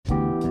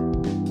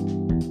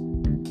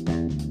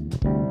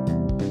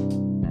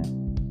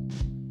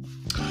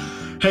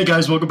Hey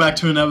guys, welcome back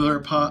to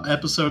another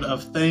episode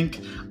of Think.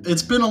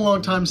 It's been a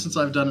long time since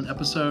I've done an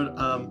episode,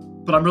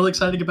 but I'm really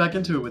excited to get back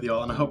into it with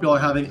y'all, and I hope y'all are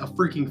having a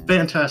freaking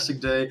fantastic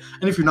day.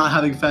 And if you're not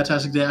having a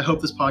fantastic day, I hope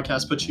this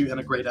podcast puts you in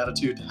a great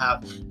attitude to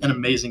have an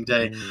amazing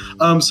day.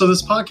 So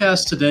this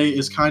podcast today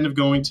is kind of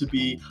going to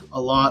be a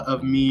lot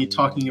of me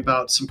talking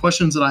about some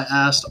questions that I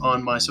asked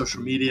on my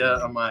social media,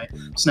 on my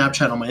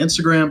Snapchat, on my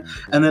Instagram,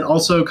 and then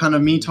also kind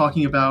of me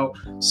talking about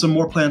some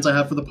more plans I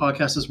have for the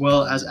podcast, as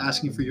well as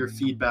asking for your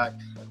feedback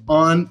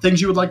on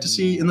things you would like to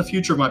see in the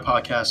future of my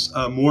podcast.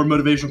 More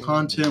motivational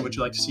content. Would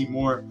you like to see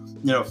more,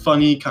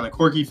 funny, kind of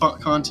quirky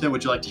content?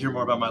 Would you like to hear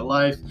more about my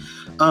life?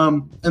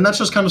 And that's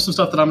just kind of some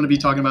stuff that I'm going to be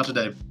talking about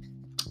today.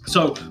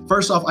 So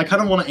first off, I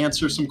kind of want to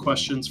answer some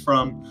questions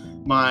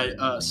from my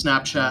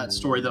Snapchat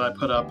story that I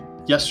put up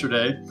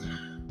yesterday.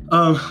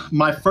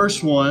 My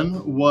first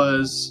one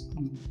was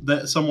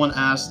that someone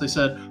asked, they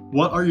said,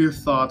 what are your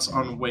thoughts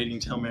on waiting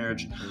till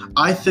marriage?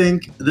 I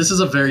think this is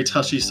a very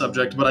touchy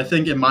subject, but I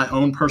think in my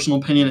own personal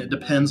opinion, it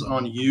depends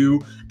on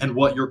you and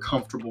what you're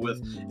comfortable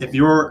with. If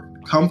you're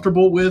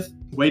comfortable with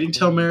waiting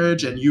till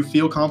marriage and you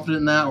feel confident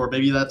in that, or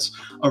maybe that's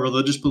a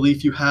religious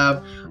belief you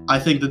have, I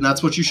think that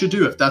that's what you should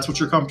do. If that's what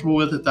you're comfortable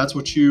with, if that's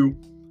what you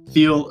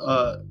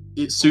feel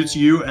it suits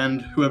you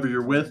and whoever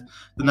you're with,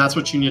 then that's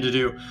what you need to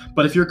do.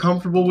 But if you're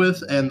comfortable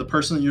with, and the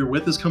person that you're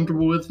with is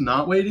comfortable with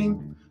not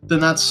waiting, then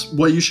that's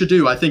what you should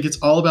do. I think it's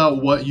all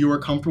about what you are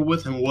comfortable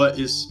with and what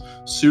is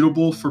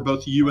suitable for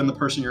both you and the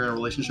person you're in a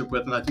relationship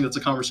with. And I think that's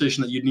a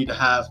conversation that you'd need to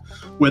have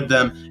with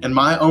them. In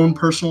my own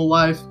personal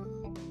life,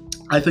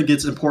 I think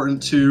it's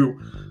important to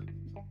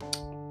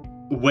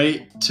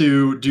wait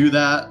to do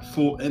that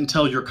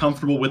until you're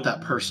comfortable with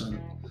that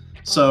person.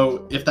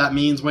 So if that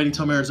means waiting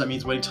till marriage, that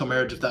means waiting till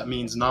marriage. If that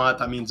means not,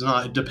 that means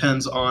not. It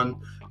depends on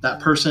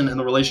that person and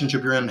the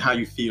relationship you're in and how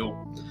you feel.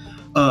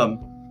 But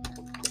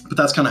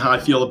that's kind of how I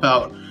feel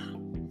about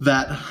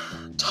that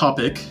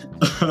topic.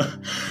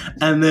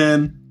 And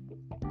then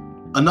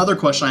another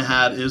question I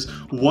had is,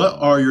 what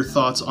are your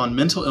thoughts on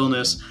mental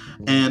illness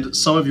and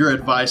some of your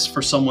advice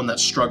for someone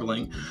that's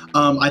struggling?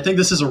 I think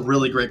this is a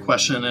really great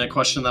question, and a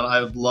question that I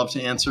would love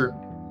to answer.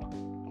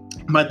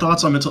 My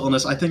thoughts on mental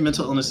illness. I think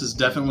mental illness is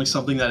definitely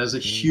something that is a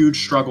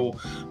huge struggle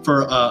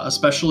for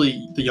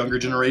especially the younger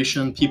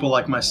generation, people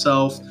like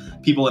myself,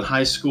 people in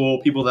high school,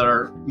 people that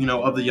are,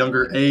 of the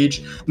younger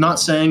age. Not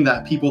saying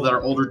that people that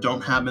are older don't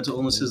have mental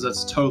illnesses.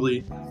 That's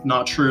totally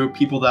not true.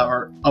 People that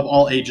are of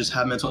all ages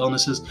have mental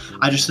illnesses.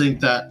 I just think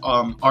that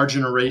our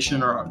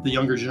generation, or the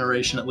younger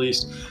generation at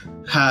least,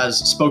 has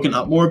spoken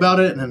up more about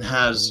it and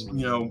has,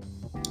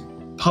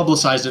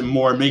 publicized it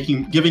more,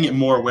 giving it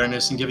more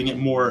awareness and giving it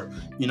more,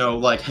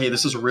 hey,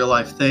 this is a real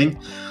life thing.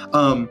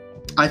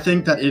 I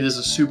think that it is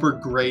a super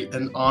great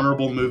and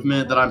honorable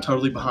movement that I'm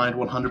totally behind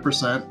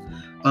 100%.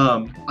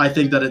 I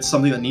think that it's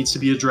something that needs to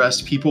be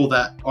addressed. People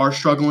that are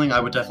struggling, I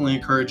would definitely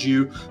encourage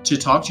you to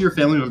talk to your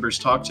family members,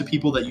 talk to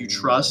people that you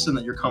trust and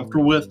that you're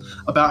comfortable with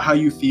about how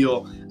you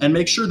feel, and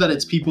make sure that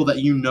it's people that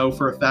you know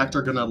for a fact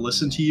are going to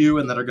listen to you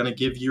and that are going to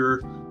give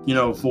your,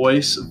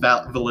 voice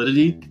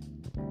validity.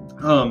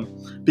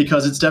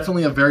 Because it's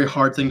definitely a very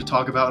hard thing to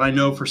talk about. And I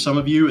know for some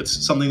of you, it's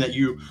something that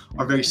you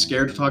are very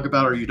scared to talk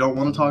about or you don't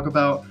want to talk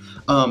about.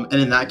 And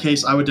in that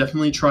case, I would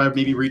definitely try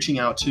maybe reaching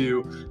out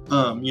to,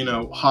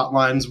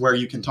 hotlines where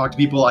you can talk to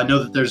people. I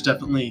know that there's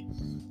definitely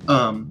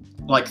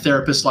like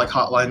therapists like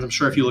hotlines. I'm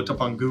sure if you looked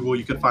up on Google,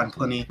 you could find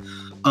plenty.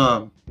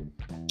 But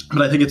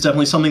I think it's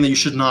definitely something that you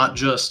should not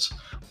just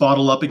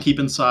bottle up and keep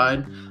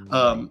inside.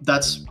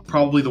 That's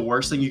probably the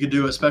worst thing you could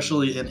do,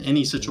 especially in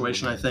any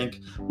situation, I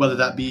think, whether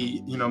that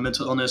be,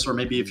 mental illness, or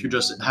maybe if you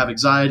just have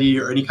anxiety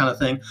or any kind of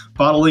thing.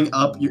 Bottling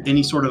up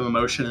any sort of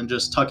emotion and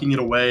just tucking it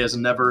away is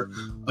never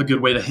a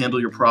good way to handle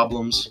your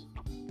problems.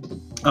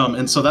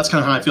 And so that's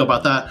kind of how I feel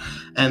about that.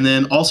 And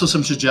then also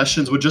some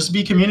suggestions would just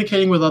be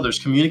communicating with others,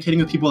 communicating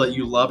with people that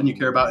you love and you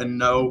care about and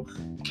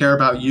care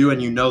about you,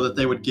 and that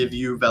they would give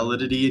you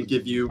validity and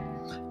give you,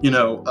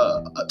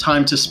 a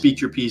time to speak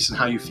your piece and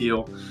how you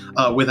feel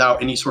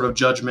without any sort of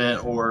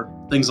judgment or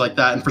things like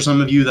that. And for some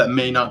of you, that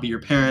may not be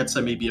your parents,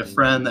 that may be a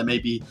friend, that may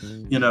be,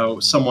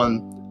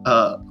 someone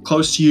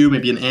close to you,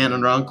 maybe an aunt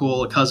or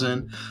uncle, a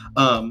cousin.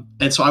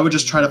 And so I would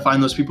just try to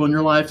find those people in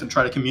your life and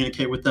try to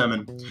communicate with them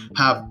and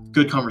have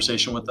good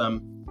conversation with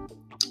them.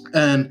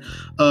 And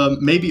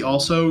maybe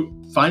also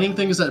finding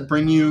things that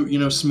bring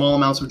you, small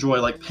amounts of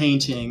joy, like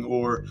painting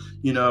or,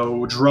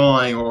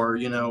 drawing or,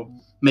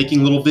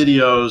 making little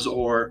videos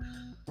or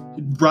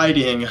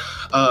writing,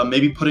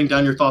 maybe putting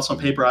down your thoughts on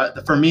paper.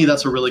 For me,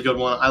 that's a really good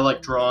one. I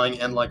like drawing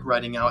and like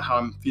writing out how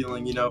I'm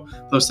feeling.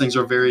 Those things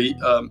are very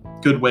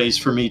good ways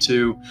for me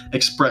to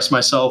express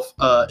myself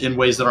in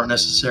ways that aren't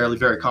necessarily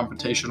very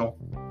confrontational.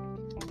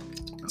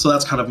 So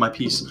that's kind of my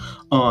piece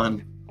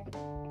on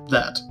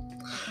that.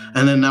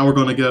 And then now we're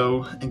going to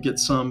go and get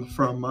some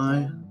from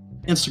my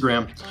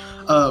Instagram.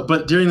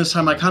 But during this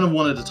time, I kind of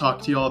wanted to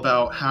talk to y'all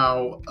about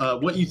how,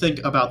 what you think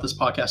about this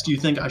podcast. Do you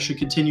think I should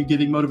continue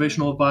giving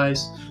motivational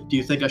advice? Do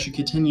you think I should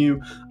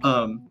continue,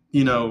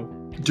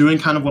 doing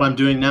kind of what I'm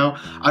doing now.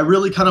 I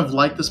really kind of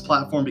like this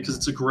platform because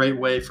it's a great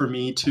way for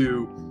me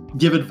to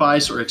give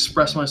advice or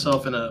express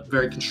myself in a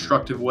very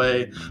constructive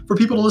way for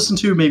people to listen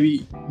to.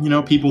 Maybe,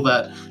 people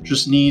that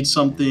just need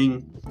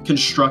something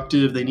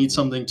constructive. They need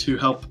something to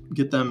help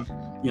get them,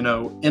 in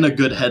a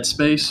good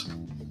headspace,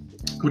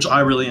 which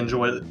I really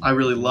enjoy. I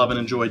really love and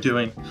enjoy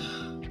doing.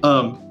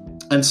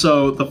 And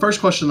so the first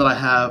question that I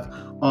have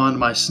on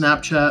my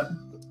Snapchat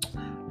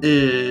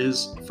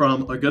is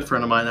from a good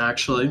friend of mine,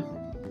 actually.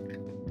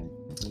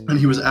 And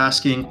he was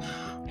asking,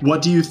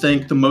 what do you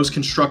think the most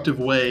constructive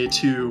way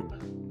to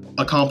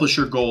accomplish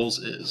your goals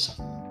is?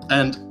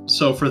 And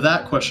so for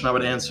that question, I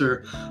would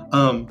answer,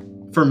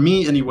 for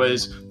me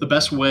anyways, the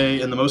best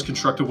way and the most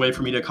constructive way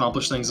for me to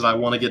accomplish things that I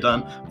want to get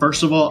done.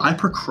 First of all, I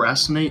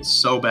procrastinate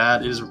so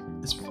bad.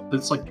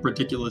 It's like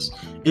ridiculous.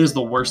 It is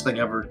the worst thing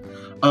ever.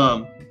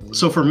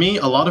 So for me,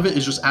 a lot of it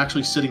is just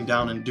actually sitting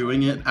down and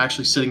doing it,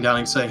 actually sitting down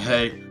and saying,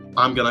 hey,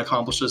 I'm going to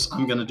accomplish this.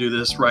 I'm going to do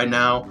this right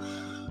now.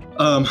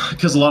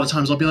 Because a lot of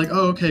times I'll be like,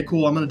 oh, okay,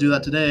 cool, I'm going to do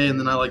that today. And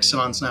then I sit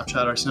on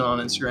Snapchat or I sit on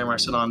Instagram or I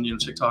sit on,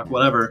 TikTok,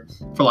 whatever,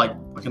 for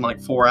fucking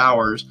 4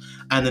 hours,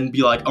 and then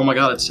be like, oh my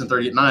God, it's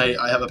 10:30 at night.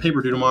 I have a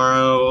paper due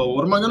tomorrow.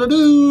 What am I going to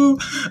do?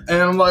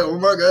 And I'm like, oh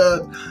my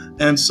God.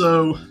 And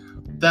so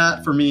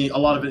that for me, a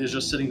lot of it is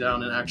just sitting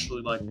down and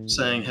actually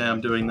saying, hey,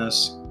 I'm doing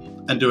this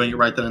and doing it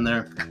right then and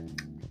there.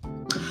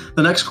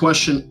 The next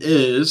question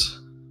is,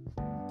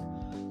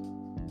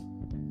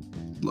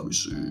 let me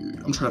see.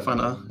 I'm trying to find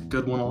a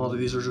good one. A lot of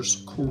these are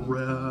just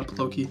crap,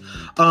 low-key.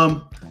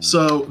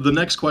 So the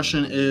next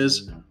question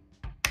is,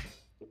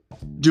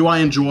 do I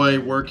enjoy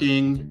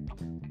working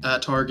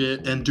at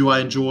Target, and do I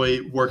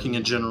enjoy working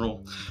in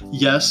general?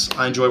 Yes,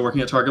 I enjoy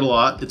working at Target a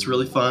lot. It's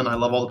really fun. I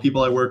love all the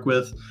people I work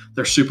with.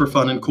 They're super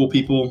fun and cool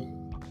people.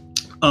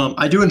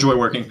 I do enjoy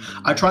working.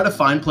 I try to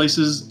find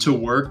places to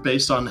work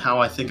based on how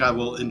I think I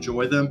will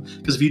enjoy them.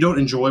 Because if you don't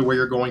enjoy where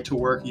you're going to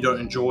work, you don't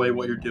enjoy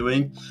what you're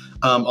doing,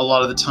 a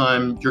lot of the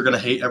time you're going to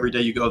hate every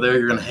day you go there.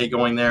 You're going to hate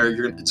going there.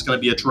 It's going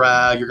to be a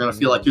drag. You're going to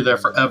feel like you're there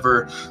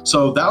forever.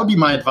 So that would be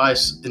my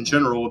advice in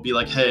general, would be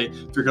hey,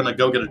 if you're going to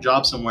go get a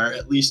job somewhere,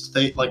 at least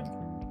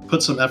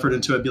put some effort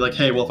into it. Be like,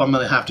 hey, well, if I'm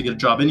going to have to get a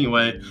job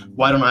anyway,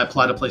 why don't I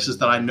apply to places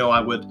that I know I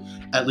would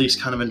at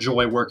least kind of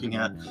enjoy working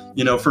at?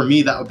 For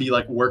me, that would be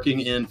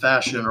working in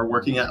fashion or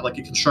working at a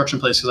construction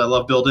place, because I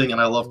love building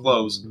and I love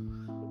clothes.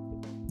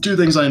 Do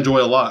things I enjoy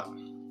a lot.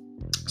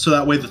 So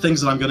that way the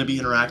things that I'm going to be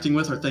interacting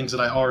with are things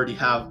that I already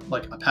have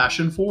a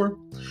passion for.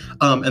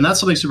 And that's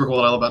something super cool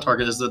that I love about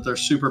Target, is that they're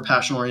super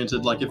passion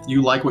oriented. If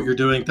you like what you're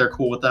doing, they're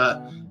cool with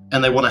that.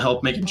 And they want to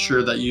help making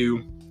sure that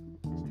you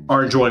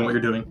are enjoying what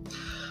you're doing.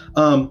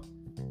 And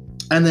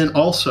then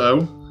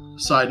also,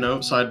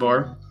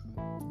 sidebar,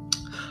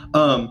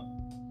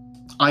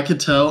 I could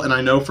tell, and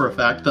I know for a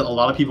fact, that a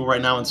lot of people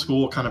right now in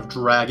school kind of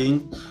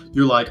dragging.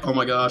 You're like, oh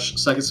my gosh,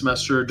 second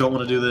semester, don't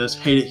want to do this,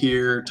 hate it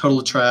here,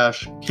 totally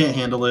trash, can't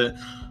handle it,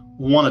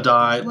 want to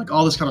die,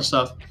 all this kind of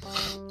stuff.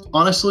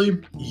 Honestly,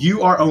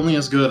 you are only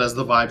as good as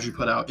the vibes you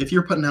put out. If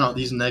you're putting out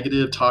these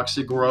negative,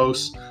 toxic,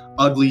 gross,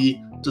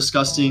 ugly,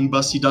 disgusting,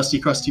 busty, dusty,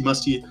 crusty,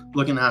 musty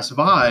looking ass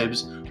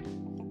vibes,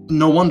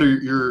 no wonder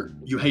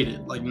you hate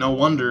it. No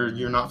wonder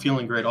you're not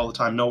feeling great all the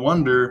time. No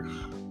wonder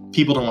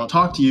people don't want to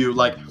talk to you.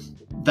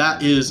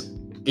 That is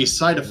a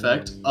side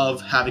effect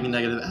of having a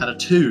negative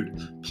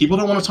attitude. People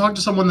don't want to talk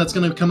to someone that's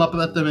going to come up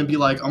at them and be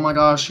like, oh my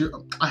gosh,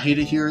 I hate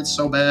it here. It's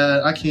so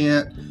bad. I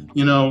can't.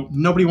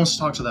 Nobody wants to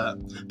talk to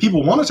that.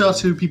 People want to talk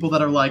to people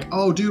that are like,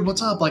 oh, dude,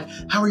 what's up?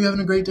 How are you having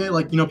a great day?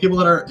 People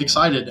that are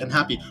excited and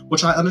happy,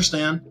 which I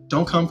understand.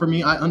 Don't come for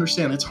me. I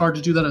understand. It's hard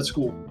to do that at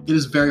school. It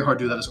is very hard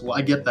to do that at school.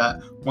 I get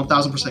that.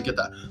 1000% get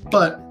that.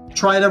 But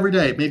try it every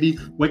day. Maybe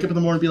wake up in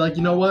the morning and be like,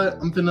 you know what?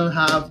 I'm going to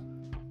have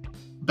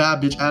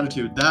bad bitch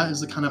attitude. That is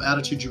the kind of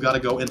attitude you got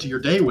to go into your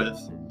day with.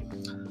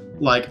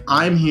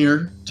 I'm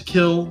here to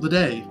kill the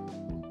day.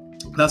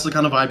 That's the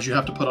kind of vibes you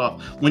have to put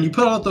off. When you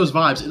put out those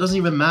vibes, it doesn't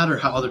even matter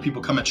how other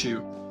people come at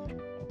you.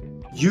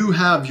 You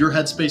have your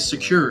headspace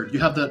secured. You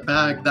have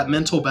that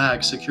mental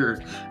bag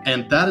secured.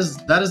 And that is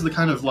the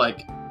kind of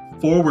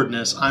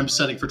forwardness I'm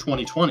setting for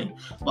 2020.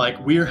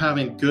 We're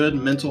having good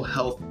mental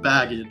health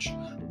baggage.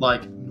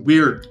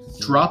 We're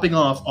dropping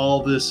off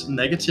all this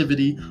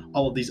negativity,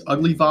 all of these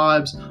ugly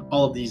vibes,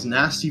 all of these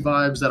nasty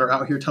vibes that are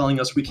out here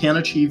telling us we can't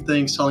achieve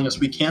things, telling us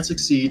we can't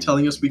succeed,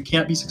 telling us we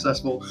can't be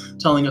successful,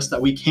 telling us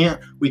that we can't.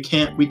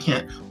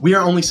 We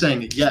are only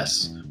saying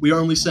yes. We are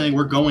only saying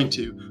we're going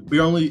to. We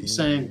are only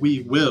saying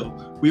we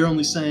will. We are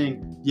only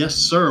saying, yes,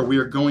 sir, we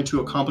are going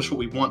to accomplish what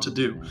we want to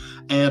do.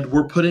 And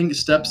we're putting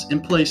steps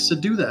in place to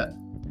do that.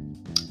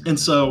 And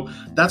so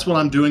that's what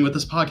I'm doing with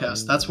this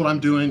podcast. That's what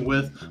I'm doing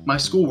with my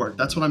schoolwork.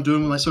 That's what I'm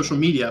doing with my social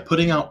media,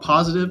 putting out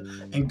positive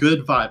and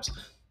good vibes.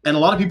 And a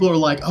lot of people are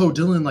like, oh,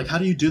 Dylan, how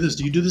do you do this?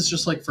 Do you do this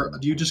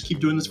do you just keep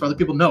doing this for other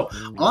people? No,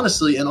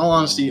 honestly, in all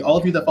honesty, all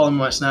of you that follow me on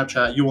my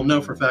Snapchat, you will know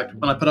for a fact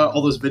when I put out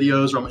all those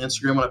videos, or on my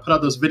Instagram, when I put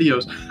out those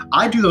videos,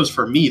 I do those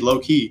for me, low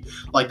key.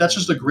 That's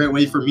just a great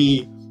way for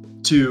me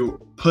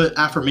to put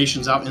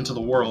affirmations out into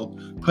the world,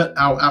 put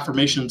out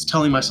affirmations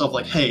telling myself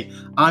like, hey,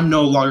 I'm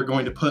no longer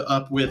going to put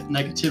up with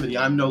negativity.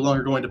 I'm no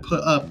longer going to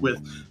put up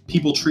with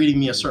people treating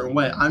me a certain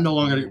way. I'm no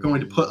longer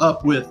going to put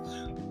up with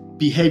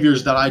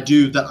behaviors that I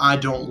do that I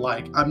don't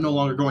like. I'm no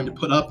longer going to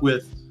put up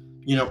with,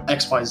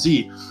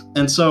 XYZ.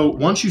 And so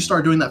once you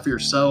start doing that for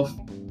yourself,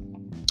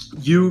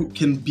 you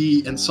can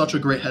be in such a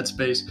great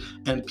headspace,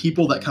 and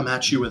people that come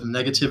at you with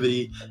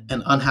negativity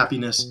and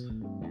unhappiness,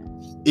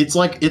 it's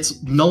like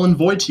it's null and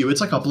void to you. It's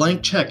like a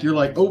blank check. You're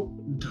like, oh,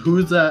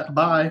 who's that?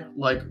 Bye.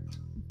 Like,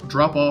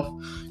 drop off,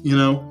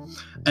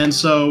 And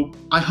so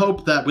I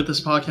hope that with this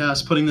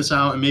podcast, putting this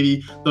out, and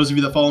maybe those of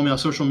you that follow me on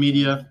social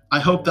media, I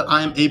hope that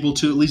I am able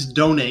to at least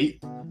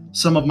donate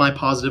some of my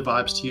positive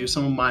vibes to you,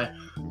 some of my,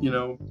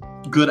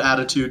 good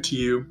attitude to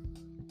you,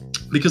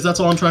 because that's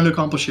all I'm trying to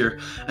accomplish here.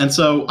 And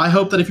so I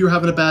hope that if you're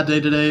having a bad day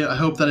today, I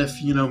hope that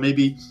if,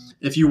 maybe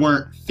if you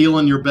weren't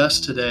feeling your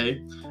best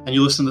today and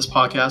you listen to this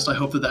podcast, I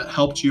hope that that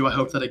helped you. I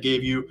hope that it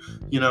gave you,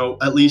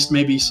 at least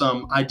maybe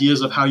some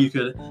ideas of how you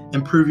could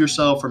improve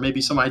yourself, or maybe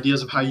some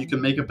ideas of how you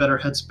can make a better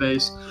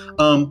headspace.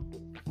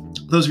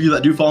 Those of you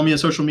that do follow me on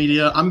social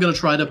media, I'm going to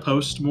try to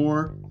post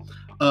more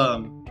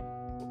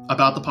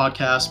about the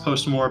podcast,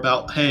 post more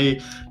about,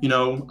 hey,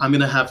 I'm going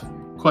to have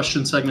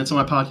question segments on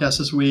my podcast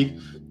this week.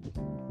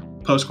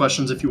 Post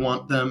questions if you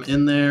want them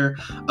in there.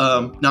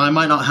 Now, I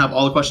might not have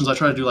all the questions. I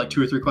try to do like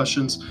 2 or 3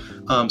 questions.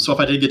 So if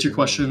I did get your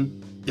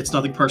question, it's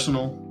nothing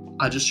personal.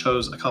 I just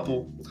chose a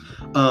couple.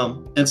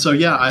 And so,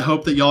 yeah, I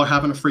hope that y'all are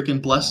having a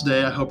freaking blessed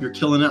day. I hope you're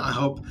killing it. I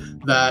hope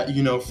that,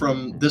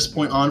 from this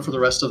point on for the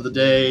rest of the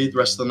day, the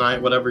rest of the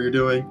night, whatever you're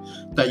doing,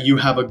 that you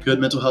have a good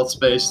mental health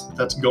space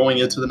that's going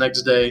into the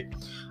next day.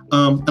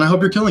 And I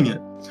hope you're killing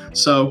it.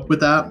 So with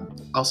that,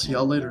 I'll see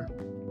y'all later.